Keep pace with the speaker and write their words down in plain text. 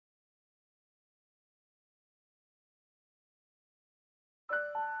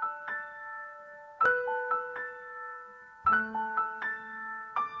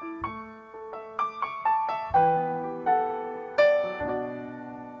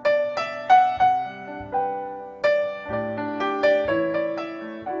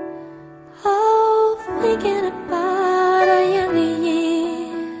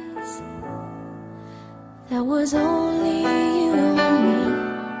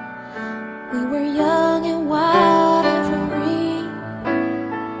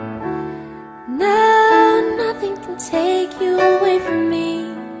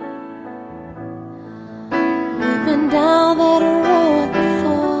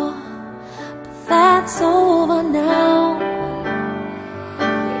it's over now.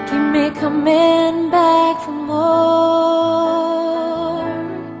 You keep me coming back for more.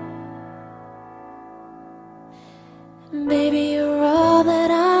 Baby, you're all that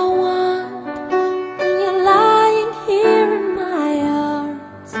I want. When you're lying here in my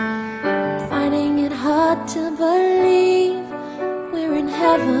arms, I'm finding it hard to believe we're in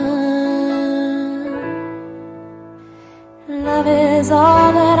heaven. Love is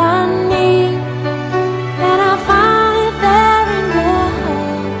all that I need, and I found it there in your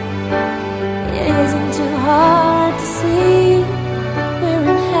heart. It isn't too hard to see we're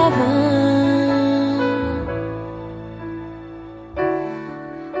in heaven.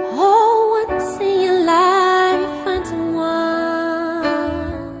 Oh, once in your life you find someone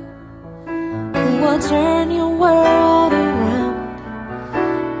who will turn your world around,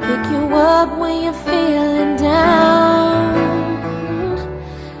 pick you up when you're feeling down.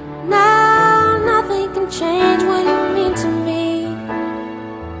 Change what you mean to me.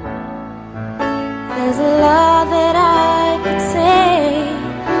 There's a lot that I could say,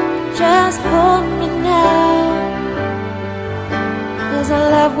 just hold me now, 'cause our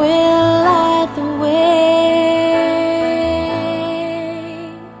love will light the way.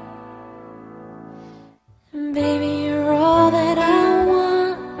 Baby, you're all that I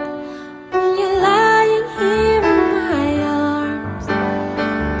want. When you're lying here in my arms,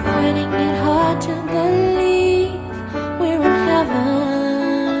 I'm finding it hard to believe we're in heaven.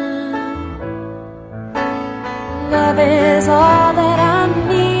 Love is all that I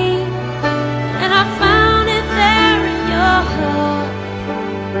need, and I found it there in your heart.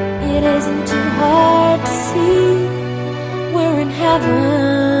 It isn't too hard to see we're in heaven.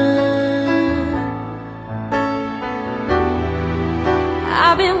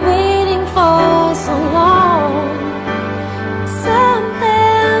 I've been waiting for so long,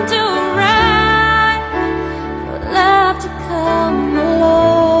 something to arrive, for love to come along.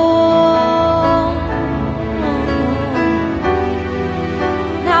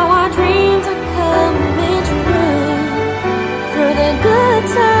 Now our dreams are coming true, through the good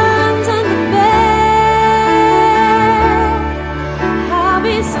times and the bad. I'll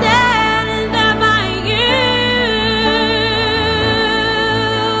be standing there by you.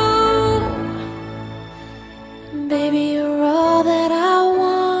 Baby, you're all that I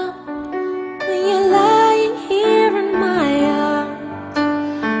want. When you're lying here in my arms,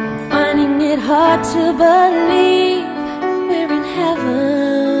 finding it hard to believe